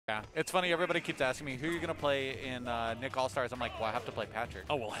Yeah, it's funny. Everybody keeps asking me, who are you going to play in Nick All-Stars? I'm like, well, I have to play Patrick.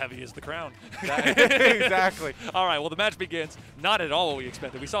 Oh, well, heavy is the crown. Exactly. All right, well, the match begins. Not at all what we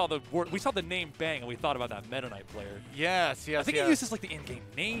expected. We saw the name Bang, and we thought about that Meta Knight player. Yes. I think he uses like the in-game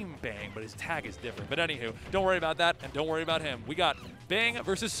name Bang, but his tag is different. But anywho, don't worry about that, and don't worry about him. We got Bang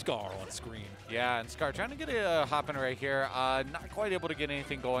versus Skar on screen. Yeah, and Skar trying to get a hop in right here. Not quite able to get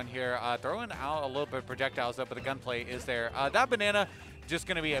anything going here. Throwing out a little bit of projectiles up, but the gunplay is there. That banana just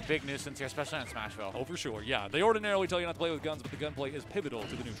going to be a big nuisance here, especially on Smashville. Oh, for sure, yeah. They ordinarily tell you not to play with guns, but the gunplay is pivotal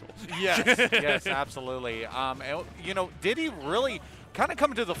to the neutral. Yes, yes, absolutely. And, you know, Diddy really kind of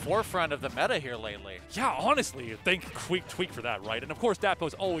coming to the forefront of the meta here lately. Yeah, honestly, thank Tweak for that, right? And of course,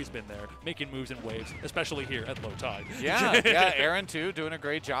 Dapo's always been there, making moves in waves, especially here at low tide. Yeah, yeah, Aaron too, doing a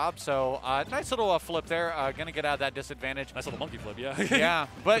great job. So nice little flip there, gonna get out of that disadvantage. Nice little monkey flip, yeah. Yeah,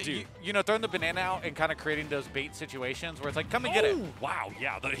 but you know, throwing the banana out and kind of creating those bait situations where it's like, come and get it. Wow,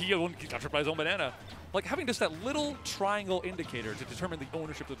 yeah, he got tripped by his own banana. Like having just that little triangle indicator to determine the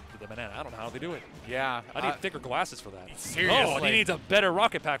ownership of the banana. I don't know how they do it. Yeah. I need thicker glasses for that. Seriously. Oh, and he needs a better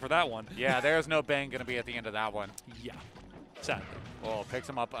rocket pack for that one. Yeah, there's no Bang going to be at the end of that one. Yeah. Sadly. Well, picks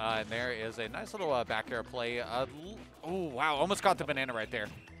him up, and there is a nice little back air play. Oh, wow. Almost got the banana right there.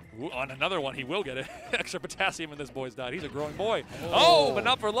 Ooh, on another one, he will get it. Extra potassium in this boy's diet. He's a growing boy. Oh, but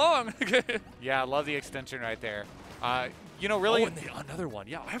not for long. Yeah, I love the extension right there. You know, really. Oh, and another one.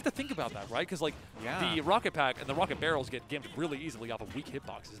 Yeah, I have to think about that, right? Because, like, the rocket pack and the rocket barrels get gimped really easily off of weak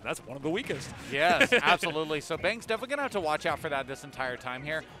hitboxes, and that's one of the weakest. Yes, absolutely. So Bang's definitely going to have to watch out for that this entire time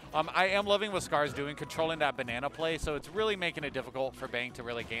here. I am loving what Skar's doing, controlling that banana play, so it's really making it difficult for Bang to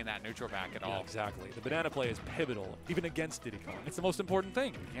really gain that neutral back at all. Yeah, exactly. The banana play is pivotal, even against Diddy Kong. It's the most important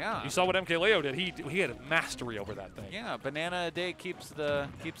thing. Yeah. You saw what MKLeo did. He had a mastery over that thing. Yeah, banana a day keeps the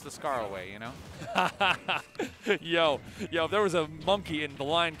Skar away, you know? Yo, if there was a monkey in The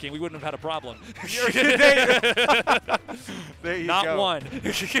Lion King, we wouldn't have had a problem. There you Not go. one.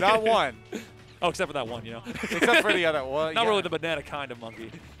 Not one. Oh, except for that one, you know. Except for the other one. Not really the banana kind of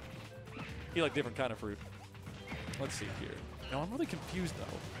monkey. He like different kind of fruit. Let's see here. No, I'm really confused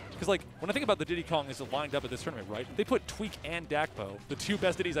though. Because like when I think about the Diddy Kong is lined up at this tournament, right? They put Tweak and Dakpo, the two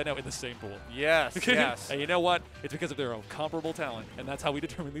best Diddies I know, in the same pool. Yes, yes. And you know what? It's because of their own comparable talent, and that's how we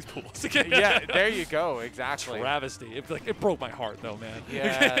determine these pools. Yeah, there you go. Exactly. Travesty. It broke my heart though, man.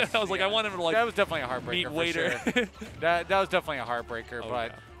 Yeah. I was like, I want him to like. That was definitely a heartbreaker. Meet for waiter. Sure. that was definitely a heartbreaker,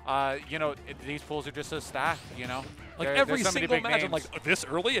 but. Yeah. You know, these pools are just so stacked, you know? Like there's so single match, names. I'm like, this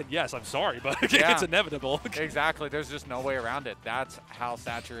early? And yes, I'm sorry, but Yeah. it's inevitable. Exactly. There's just no way around it. That's how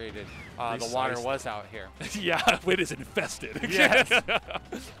saturated the water was out here. Yeah, it is infested. Yes.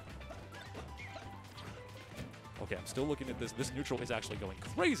 Okay, I'm still looking at this. This neutral is actually going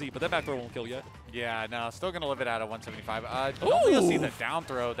crazy, but that back throw won't kill yet. Yeah, no, still going to live it out at 175. Hopefully you'll see the down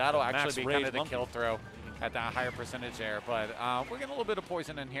throw. That'll actually be kind of the kill throw at that higher percentage there. But we're getting a little bit of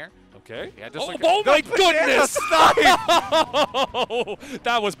poison in here. Okay. Yeah, just oh my goodness! Oh,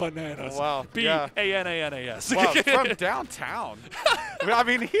 that was bananas. Wow. B-A-N-A-N-A-S. Wow, from downtown. I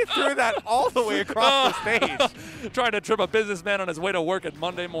mean, he threw that all the way across the stage. Trying to trip a businessman on his way to work at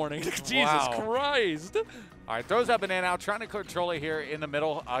Monday morning. Jesus Christ. All right, throws that banana out, trying to control it here in the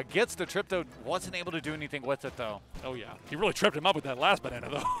middle. Gets the trip, though. Wasn't able to do anything with it, though. Oh, yeah. He really tripped him up with that last banana,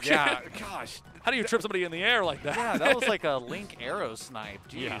 though. Yeah, gosh. How do you trip somebody in the air like that? Yeah, that was like a Link arrow snipe.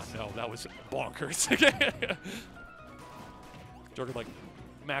 Jeez. Yeah, no, that was bonkers. Jordan, like,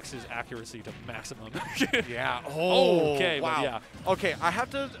 maxes accuracy to maximum. Yeah. Oh, okay. Wow. Yeah. Okay, I have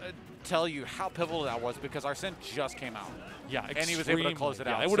to tell you how pivotal that was because our Sin just came out. Yeah, and he was able to close it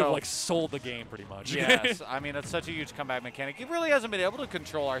out. It would have like sold the game pretty much. Yes, I mean it's such a huge comeback mechanic. He really hasn't been able to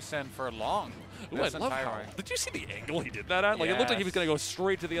control our Sin for long. Ooh, I love how. Did you see the angle he did that at? Like it looked like he was going to go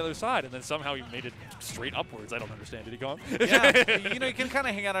straight to the other side, and then somehow he made it straight upwards. I don't understand. Did he go? Yeah, you know you can kind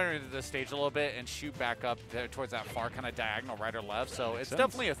of hang out under the stage a little bit and shoot back up there towards that far kind of diagonal right or left. So it's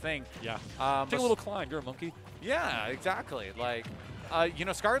definitely a thing. Yeah. Take a little climb. You're a monkey. Yeah, exactly. Like. You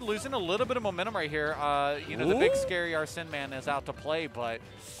know, Skar losing a little bit of momentum right here. You know, the big scary Arsene man is out to play, but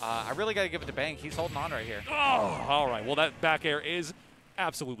I really got to give it to Bang. He's holding on right here. Oh, all right. Well, that back air is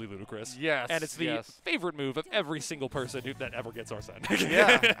absolutely ludicrous. Yes. And it's the favorite move of every single person that ever gets Arsene.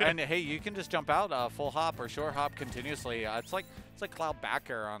 Yeah. And hey, you can just jump out full hop or short hop continuously. It's like cloud back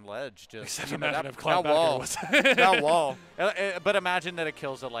air on ledge. Just imagine if cloud back air was that wall. But imagine that it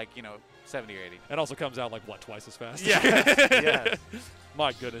kills at like 70 or 80. It also comes out like what, twice as fast? Yeah. Yes.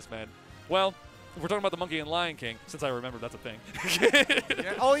 My goodness, man. Well, we're talking about the monkey and Lion King, since I remember that's a thing.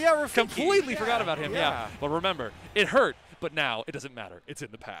 Yeah. Oh yeah, Rafiki. Completely forgot about him. Yeah. But remember, it hurt. But now it doesn't matter. It's in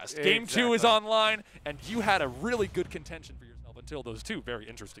the past. Game 2 is online, and you had a really good contention for yourself until those two very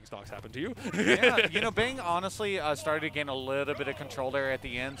interesting stocks happened to you. Yeah, you know, Bang honestly started to gain a little bit of control there at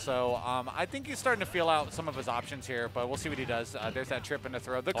the end, so I think he's starting to feel out some of his options here, but we'll see what he does. There's that trip in the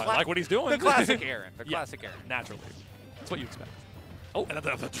throw. I like what he's doing. The classic Aaron. The classic Aaron. Naturally. That's what you expect. Oh, and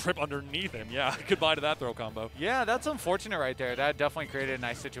the trip underneath him. Yeah, goodbye to that throw combo. Yeah, that's unfortunate right there. That definitely created a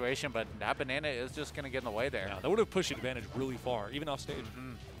nice situation, but that banana is just going to get in the way there. Yeah, that would have pushed the advantage really far, even off stage.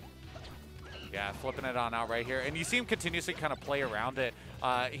 Mm-hmm. Yeah, flipping it on out right here. And you see him continuously kind of play around it.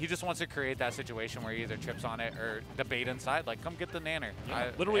 He just wants to create that situation where he either trips on it or the bait inside, like, come get the nanner.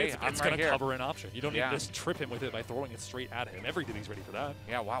 Yeah, literally, hey, it's going to cover an option. You don't need to just trip him with it by throwing it straight at him. Everything's ready for that.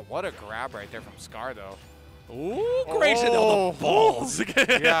 Yeah, wow, what a grab right there from Skar, though. Ooh, crazy on the balls.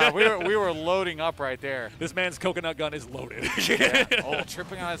 Yeah, we were loading up right there. This man's coconut gun is loaded. Yeah. Oh,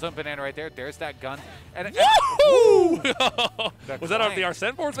 tripping on his own banana right there. There's that gun. And was that out of the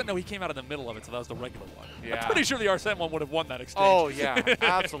Arsene boards? No, he came out in the middle of it, so that was the regular one. Yeah. I'm pretty sure the Arsene one would have won that exchange. Oh, yeah,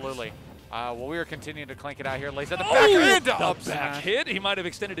 absolutely. Well, we were continuing to clank it out here. Lays at the back. The back hit. He might have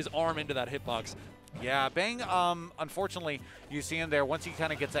extended his arm into that hitbox. Yeah, Bang, unfortunately, you see him there. Once he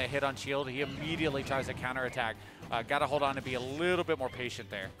kind of gets that hit on shield, he immediately tries to counterattack. Got to hold on and be a little bit more patient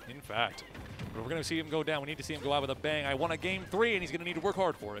there. In fact, we're going to see him go down. We need to see him go out with a bang. I won a game 3, and he's going to need to work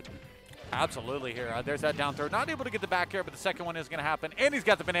hard for it. Absolutely here. There's that down throw. Not able to get the back air, but the second one is going to happen. And he's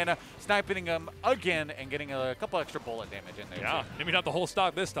got the banana, sniping him again and getting a couple extra bullet damage in there. Yeah, maybe not the whole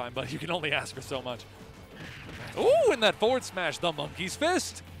stock this time, but you can only ask for so much. Ooh, and that forward smash, the monkey's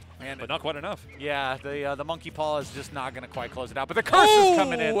fist. Man, but not quite enough. Yeah, the monkey paw is just not going to quite close it out. But the curse is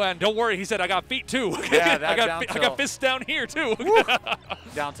coming in. And don't worry, he said, I got feet too. Yeah, I got fists down here too.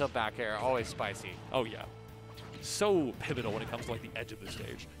 Down tilt back air, always spicy. Oh, yeah. So pivotal when it comes to like the edge of the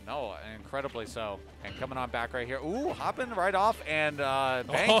stage. No, incredibly so. And coming on back right here. Ooh, hopping right off and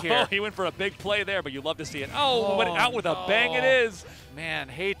bang here. He went for a big play there, but you love to see it. Oh, went out with a bang it is. Man,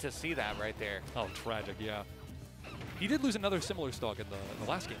 hate to see that right there. Oh, tragic, yeah. He did lose another similar stock in the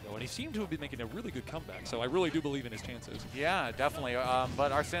last game, though, and he seemed to have been making a really good comeback, so I really do believe in his chances. Yeah, definitely.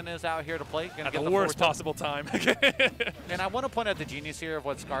 But Arsene is out here to play. At the worst possible time. And I want to point out the genius here of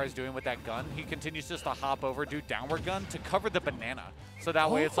what Skar is doing with that gun. He continues just to hop over, do downward gun to cover the banana. So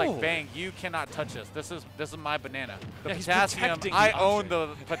that way it's like, bang, you cannot touch this. This is my banana. The potassium, I own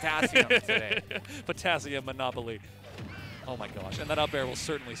the potassium today. Potassium monopoly. Oh my gosh, and that up air will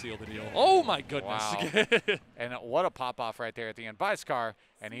certainly seal the deal. Oh my goodness. Wow. And what a pop-off right there at the end by Skar,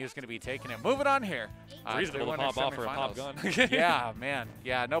 and he is going to be taking it. Moving on here. Reasonable to pop off for a pop gun. Yeah, man.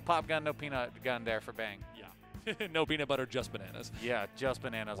 Yeah, no pop gun, no peanut gun there for Bang. Yeah. No peanut butter, just bananas. Yeah, just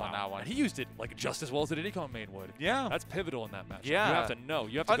bananas on that one. And he used it like just as well as the Diddy Kong main would. Yeah. That's pivotal in that match. Yeah. You have to know.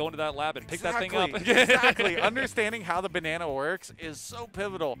 You have to go into that lab and pick that thing up. Exactly. Understanding how the banana works is so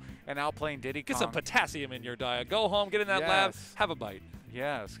pivotal. And outplaying Diddy Kong. Get some potassium in your diet. Go home, get in that lab, have a bite.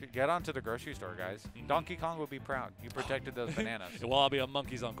 Yes, get on to the grocery store, guys. Donkey Kong would be proud. You protected those bananas. Well, I'll be a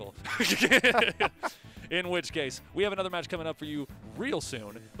monkey's uncle. In which case, we have another match coming up for you real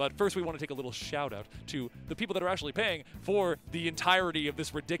soon. But first, we want to take a little shout out to the people that are actually paying for the entirety of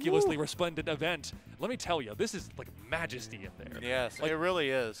this ridiculously resplendent event. Let me tell you, this is like majesty in there. Yes, like, it really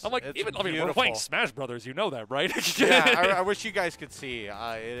is. I'm like, we're playing Smash Brothers, you know that, right? Yeah, I wish you guys could see.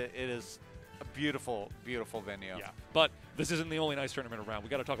 It is a beautiful, beautiful venue. Yeah, but this isn't the only nice tournament around. We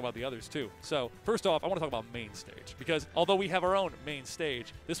got to talk about the others too. So first off, I want to talk about main stage because although we have our own main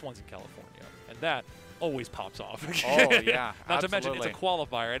stage, this one's in California, and that always pops off. Oh, yeah, Not to mention it's a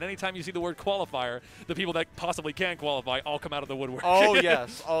qualifier, and anytime you see the word qualifier, the people that possibly can qualify all come out of the woodwork. Oh,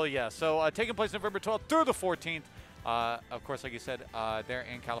 yes. Oh, yes. So taking place November 12th through the 14th. Of course, like you said, they're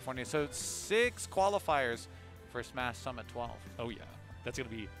in California. So 6 qualifiers for Smash Summit 12. Oh, yeah. That's going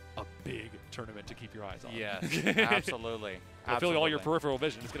to be a big tournament to keep your eyes on. Yes, absolutely. I feel like all your peripheral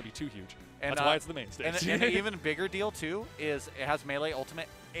vision is going to be too huge. And that's why it's the main stage. And an even bigger deal, too, is it has Melee Ultimate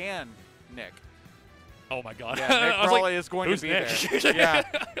and Nick. Oh, my God. Yeah, Nick probably is going to be Nick? there. Yeah.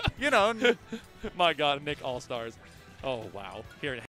 You know. My God, Nick All-Stars. Oh, wow. Here